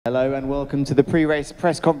Hello and welcome to the pre-race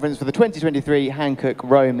press conference for the 2023 Hankook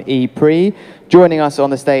Rome E-Prix. Joining us on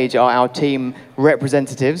the stage are our team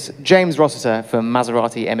representatives, James Rossiter from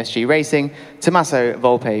Maserati MSG Racing, Tommaso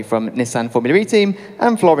Volpe from Nissan Formula E team,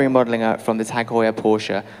 and Florian Modlinger from the Tag Heuer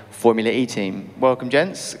Porsche Formula E team. Welcome,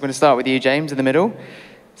 gents. I'm going to start with you, James, in the middle.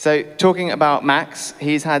 So, talking about Max,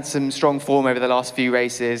 he's had some strong form over the last few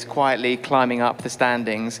races, quietly climbing up the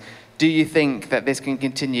standings. Do you think that this can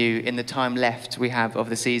continue in the time left we have of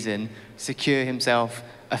the season, secure himself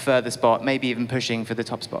a further spot, maybe even pushing for the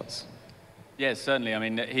top spots? Yes, certainly. I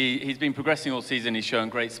mean, he's been progressing all season. He's shown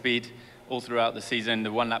great speed all throughout the season.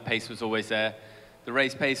 The one-lap pace was always there. The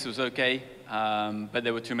race pace was okay, but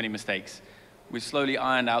there were too many mistakes. We've slowly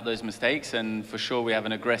ironed out those mistakes, and for sure we have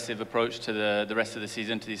an aggressive approach to the rest of the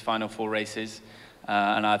season, to these final 4 races.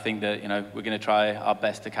 And I think that we're going to try our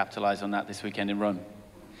best to capitalize on that this weekend in Rome.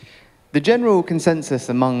 The general consensus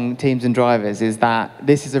among teams and drivers is that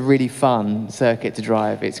this is a really fun circuit to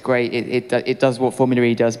drive. It's great. It does what Formula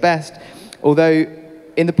E does best. Although,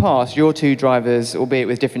 in the past, your two drivers, albeit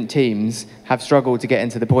with different teams, have struggled to get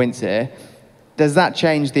into the points here. Does that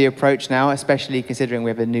change the approach now, especially considering we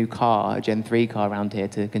have a new car, a Gen 3 car around here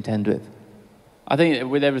to contend with? I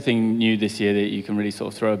think with everything new this year, that you can really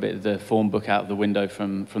sort of throw a bit of the form book out of the window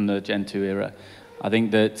from the Gen 2 era. I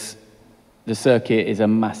think that the circuit is a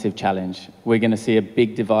massive challenge. We're going to see a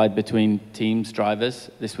big divide between teams, drivers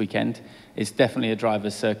this weekend. It's definitely a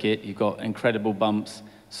driver's circuit. You've got incredible bumps,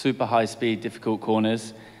 super high speed, difficult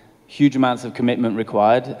corners, huge amounts of commitment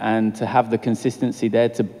required, and to have the consistency there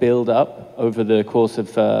to build up over the course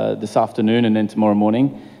of this afternoon and then tomorrow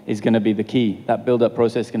morning is going to be the key. That build-up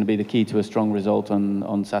process is going to be the key to a strong result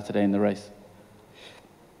on Saturday in the race.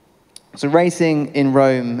 So racing in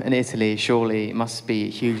Rome and Italy surely must be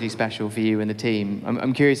hugely special for you and the team.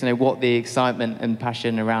 I'm curious to know what the excitement and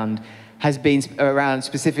passion has been around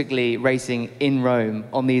specifically racing in Rome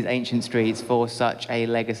on these ancient streets for such a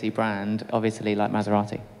legacy brand of Italy like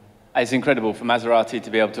Maserati. It's incredible for Maserati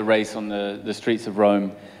to be able to race on the streets of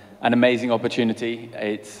Rome. An amazing opportunity.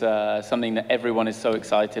 It's something that everyone is so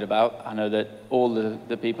excited about. I know that all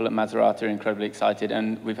the people at Maserati are incredibly excited,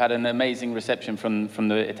 and we've had an amazing reception from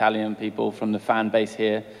the Italian people, from the fan base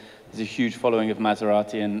here. There's a huge following of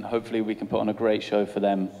Maserati, and hopefully we can put on a great show for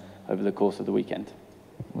them over the course of the weekend.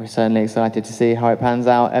 We're certainly excited to see how it pans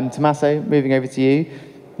out. Tommaso, moving over to you.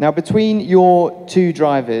 Now, between your two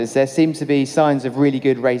drivers, there seems to be signs of really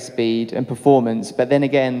good race speed and performance, but then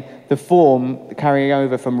again, the form carrying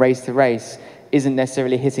over from race to race isn't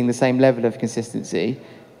necessarily hitting the same level of consistency.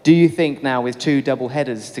 Do you think now, with 2 double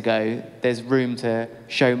headers to go, there's room to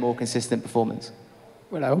show more consistent performance?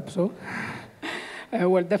 Well, I hope so.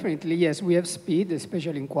 Well, definitely, yes. We have speed,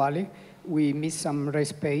 especially in quali. We miss some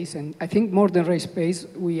race pace, and I think more than race pace,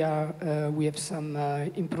 we have some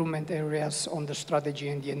improvement areas on the strategy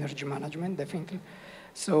and the energy management, definitely.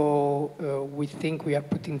 So we think we are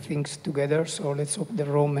putting things together. So let's hope that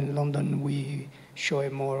Rome and London we show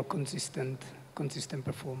a more consistent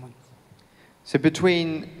performance. So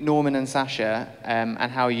between Norman and Sasha, and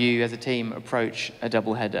how you as a team approach a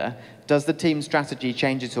double header, does the team strategy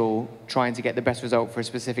change at all, trying to get the best result for a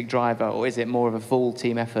specific driver, or is it more of a full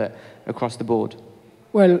team effort across the board?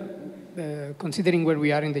 Well, considering where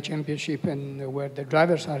we are in the championship and where the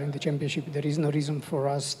drivers are in the championship, there is no reason for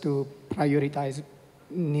us to prioritize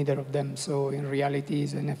neither of them. So in reality,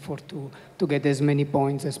 it's an effort to get as many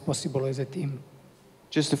points as possible as a team.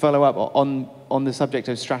 Just to follow up on the subject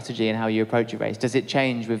of strategy and how you approach a race, does it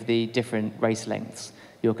change with the different race lengths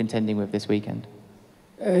you're contending with this weekend?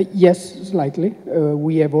 Yes, slightly.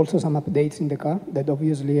 We have also some updates in the car that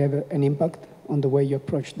obviously have an impact on the way you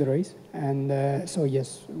approach the race. And so,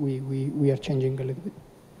 yes, we are changing a little bit.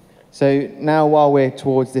 So now while we're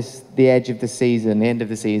towards the edge of the season, the end of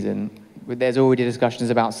the season, there's already discussions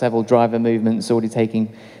about several driver movements already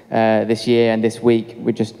taking this year and this week.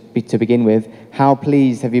 To begin with, how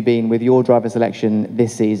pleased have you been with your driver selection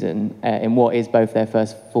this season in what is both their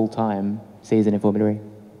first full-time season in Formula E?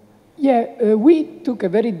 Yeah, we took a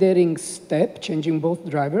very daring step, changing both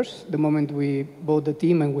drivers the moment we bought the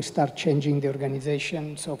team and we start changing the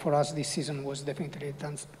organization. So for us, this season was definitely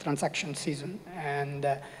a transaction season. And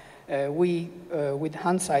with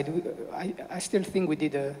hindsight, I still think we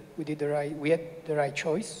had the right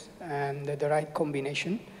choice and the right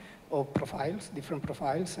combination of profiles, different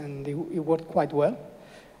profiles, and it worked quite well.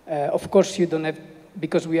 Of course, you don't have,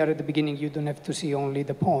 because we are at the beginning, you don't have to see only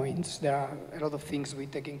the points. There are a lot of things we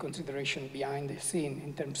take in consideration behind the scene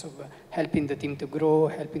in terms of helping the team to grow,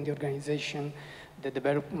 helping the organization, the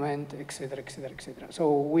development, etc., etc., etc.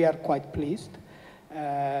 So we are quite pleased.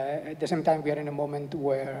 At the same time, we are in a moment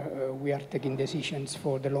where we are taking decisions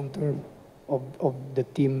for the long term of the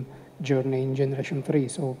team journey in Generation 3,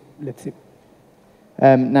 so let's see.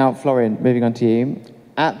 Now, Florian, moving on to you.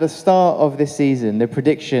 At the start of this season, the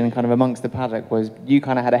prediction kind of amongst the paddock was you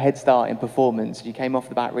kind of had a head start in performance. You came off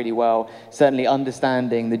the bat really well, certainly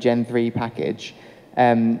understanding the Gen 3 package.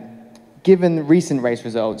 Given recent race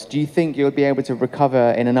results, do you think you'll be able to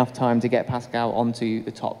recover in enough time to get Pascal onto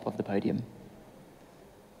the top of the podium?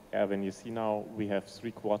 Yeah, when you see now, we have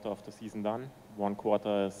 3/4 of the season done.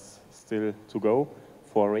 1/4 is still to go,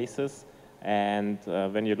 4 races. And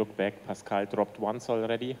when you look back, Pascal dropped once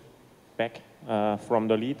already back from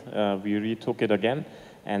the lead. We retook it again,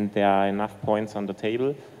 and there are enough points on the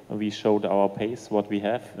table. We showed our pace, what we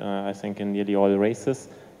have, I think, in nearly all races.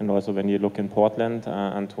 And also when you look in Portland,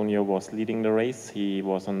 Antonio was leading the race. He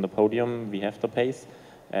was on the podium. We have the pace.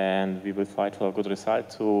 And we will fight for a good result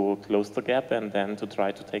to close the gap and then to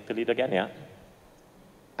try to take the lead again, yeah.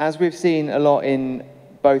 As we've seen a lot in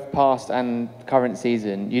both past and current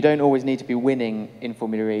season, you don't always need to be winning in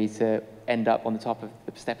Formula E to end up on the top of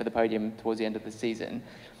the step of the podium towards the end of the season.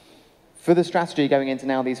 For the strategy going into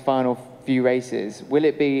now these final few races, will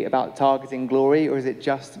it be about targeting glory, or is it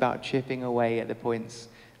just about chipping away at the points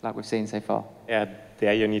like we've seen so far? Yeah,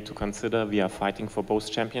 there you need to consider we are fighting for both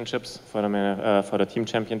championships, for the team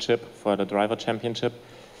championship, for the driver championship,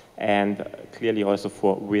 and clearly also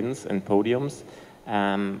for wins and podiums.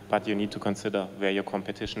 But you need to consider where your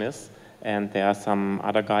competition is. And there are some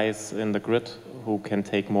other guys in the grid who can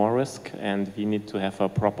take more risk, and we need to have a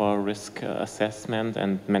proper risk assessment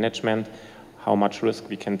and management, how much risk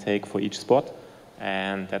we can take for each spot.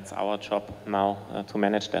 And that's our job now to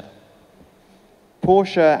manage that.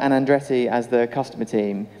 Porsche and Andretti as the customer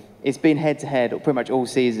team, it's been head-to-head pretty much all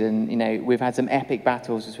season. You know, we've had some epic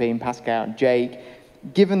battles between Pascal and Jake.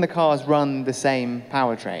 Given the cars run the same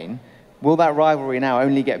powertrain, will that rivalry now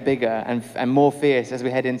only get bigger and more fierce as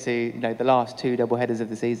we head into the last 2 double headers of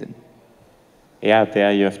the season? Yeah,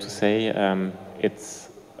 there you have to say it's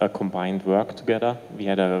a combined work together. We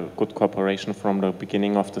had a good cooperation from the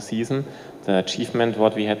beginning of the season. The achievement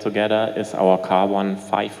what we had together is our car won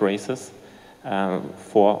 5 races.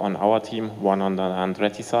 4 on our team, 1 on the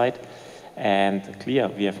Andretti side. And clear,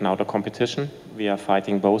 we have now the competition. We are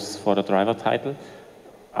fighting both for the driver title.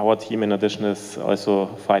 Our team, in addition, is also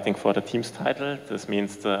fighting for the team's title. This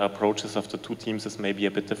means the approaches of the 2 teams is maybe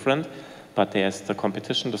a bit different, but there's the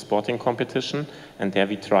competition, the sporting competition, and there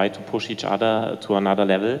we try to push each other to another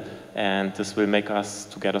level, and this will make us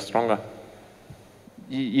together stronger.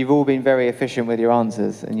 You've all been very efficient with your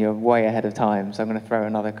answers, and you're way ahead of time, so I'm going to throw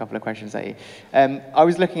another couple of questions at you. I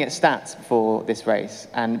was looking at stats for this race,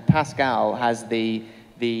 and Pascal has the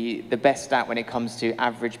best stat when it comes to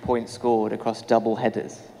average points scored across double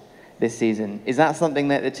headers this season. Is that something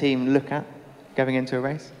that the team look at going into a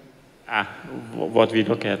race? What we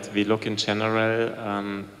look in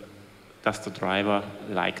general, does the driver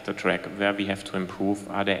like the track? Where we have to improve?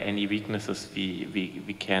 Are there any weaknesses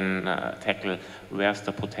we can tackle? Where's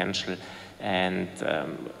the potential? And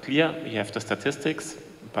clear, we have the statistics,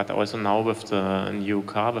 but also now with the new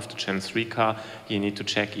car, with the Gen 3 car, you need to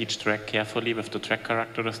check each track carefully with the track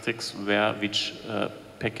characteristics, where which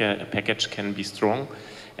package can be strong.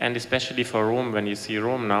 And especially for Rome, when you see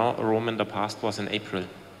Rome now, Rome in the past was in April.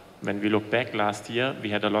 When we look back last year,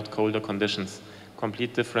 we had a lot colder conditions.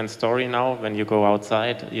 Complete different story now. When you go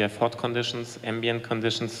outside, you have hot conditions, ambient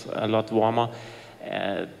conditions, a lot warmer,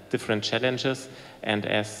 different challenges. And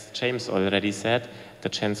as James already said, the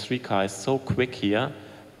Gen 3 car is so quick here.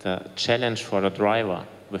 The challenge for the driver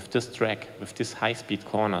with this track, with these high-speed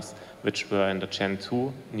corners, which were in the Gen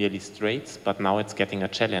 2 nearly straights, but now it's getting a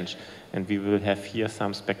challenge. And we will have here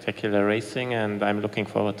some spectacular racing, and I'm looking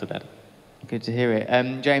forward to that. Good to hear it.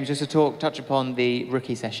 James, just to touch upon the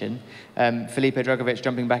rookie session, Felipe Drugovich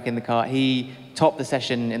jumping back in the car, he topped the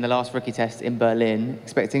session in the last rookie test in Berlin.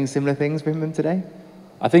 Expecting similar things from him today?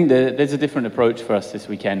 I think there's a different approach for us this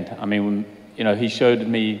weekend. I mean, he showed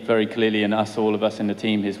me very clearly, and all of us in the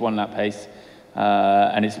team, his 1-lap pace.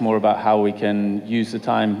 And it's more about how we can use the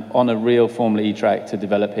time on a real Formula E track to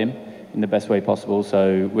develop him in the best way possible.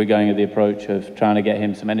 So we're going with the approach of trying to get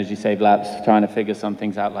him some energy save laps, trying to figure some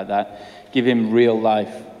things out like that, give him real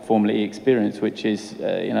life Formula E experience, which is,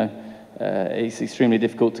 it's extremely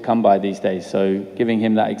difficult to come by these days. So giving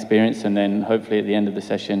him that experience, and then hopefully at the end of the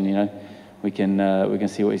session, we can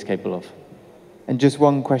see what he's capable of. And just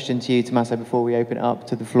one question to you, Tommaso, before we open it up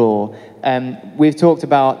to the floor. We've talked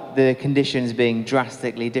about the conditions being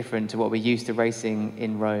drastically different to what we're used to racing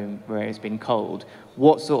in Rome, where it's been cold.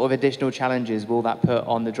 What sort of additional challenges will that put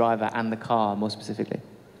on the driver and the car, more specifically?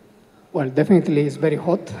 Well, definitely it's very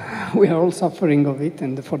hot. We are all suffering of it,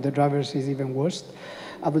 and for the drivers it's even worse.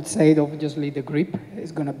 I would say that obviously the grip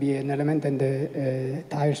is going to be an element, and the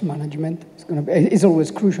tires management is going to be. It's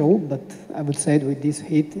always crucial, but I would say that with this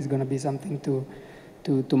heat, it's going to be something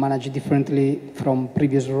to manage differently from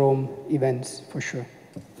previous Rome events, for sure.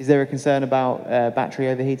 Is there a concern about battery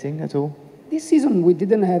overheating at all? This season we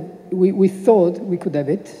didn't have. We thought we could have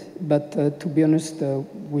it, but to be honest,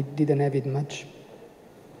 we didn't have it much.